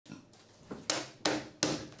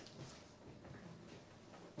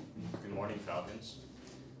morning, Falcons.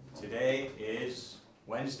 Today is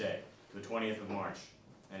Wednesday, the 20th of March,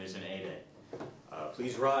 and it's an A-Day.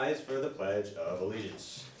 Please rise for the Pledge of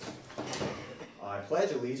Allegiance. I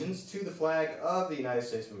pledge allegiance to the flag of the United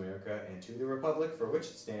States of America and to the republic for which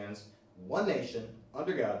it stands, one nation,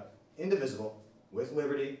 under God, indivisible, with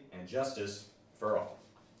liberty and justice for all.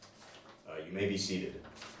 You may be seated.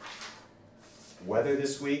 Weather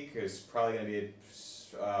this week is probably going to be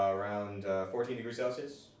around 14 degrees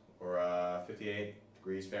Celsius or 58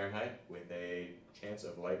 degrees Fahrenheit with a chance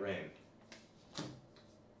of light rain.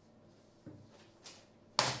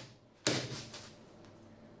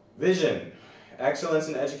 Vision. Excellence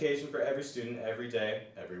in education for every student, every day,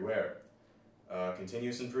 everywhere.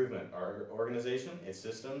 Continuous improvement. Our organization, its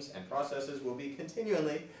systems, and processes will be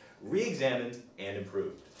continually re-examined and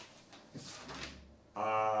improved.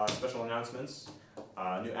 Special announcements.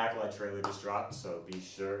 New Acolyte trailer just dropped, so be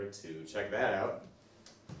sure to check that out.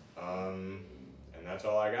 And that's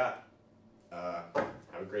all I got.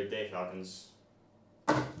 Have a great day, Falcons.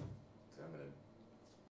 So I'm gonna